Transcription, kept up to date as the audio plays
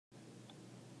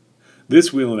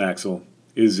This wheel and axle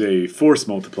is a force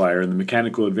multiplier, and the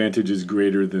mechanical advantage is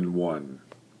greater than 1.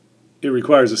 It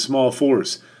requires a small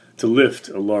force to lift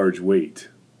a large weight.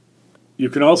 You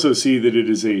can also see that it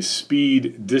is a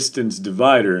speed-distance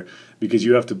divider because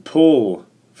you have to pull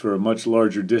for a much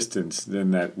larger distance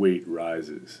than that weight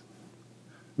rises.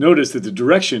 Notice that the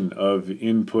direction of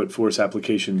input force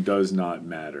application does not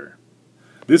matter.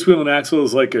 This wheel and axle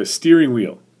is like a steering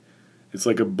wheel. It's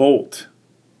like a bolt.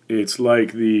 It's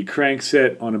like the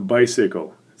crankset on a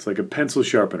bicycle. It's like a pencil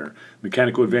sharpener.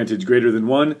 Mechanical advantage greater than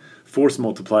 1, force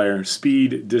multiplier,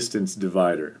 speed-distance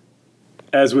divider.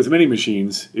 As with many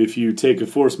machines, if you take a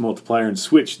force multiplier and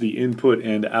switch the input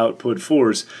and output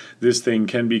force, this thing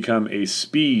can become a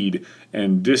speed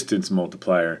and distance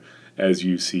multiplier, as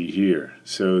you see here.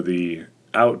 So the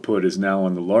output is now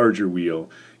on the larger wheel,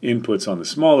 input's on the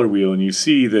smaller wheel, and you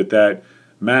see that that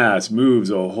mass moves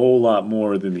a whole lot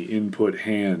more than the input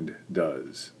hand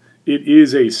does. It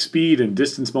is a speed and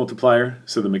distance multiplier,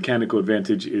 so the mechanical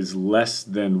advantage is less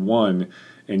than 1,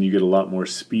 and you get a lot more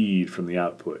speed from the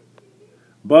output.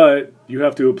 But you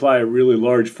have to apply a really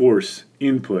large force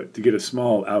input to get a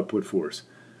small output force.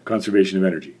 Conservation of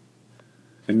energy.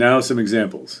 And now some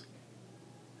examples.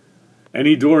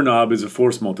 Any doorknob is a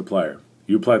force multiplier.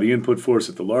 You apply the input force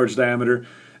at the large diameter,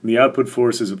 and the output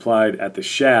force is applied at the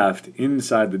shaft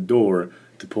inside the door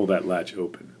to pull that latch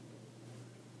open.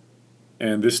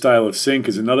 And this style of sink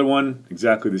is another one,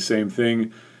 exactly the same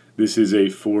thing. This is a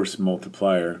force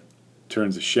multiplier.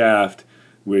 Turns a shaft,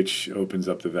 which opens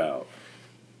up the valve.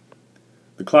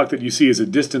 The clock that you see is a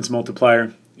distance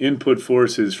multiplier. Input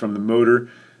force is from the motor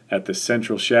at the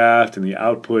central shaft, and the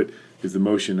output is the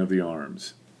motion of the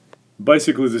arms.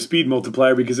 Bicycle is a speed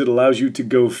multiplier because it allows you to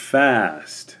go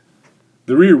fast.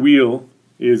 The rear wheel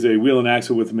is a wheel and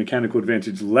axle with a mechanical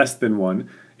advantage less than 1.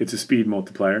 It's a speed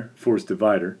multiplier, force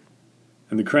divider.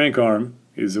 And the crank arm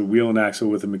is a wheel and axle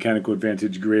with a mechanical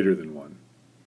advantage greater than 1.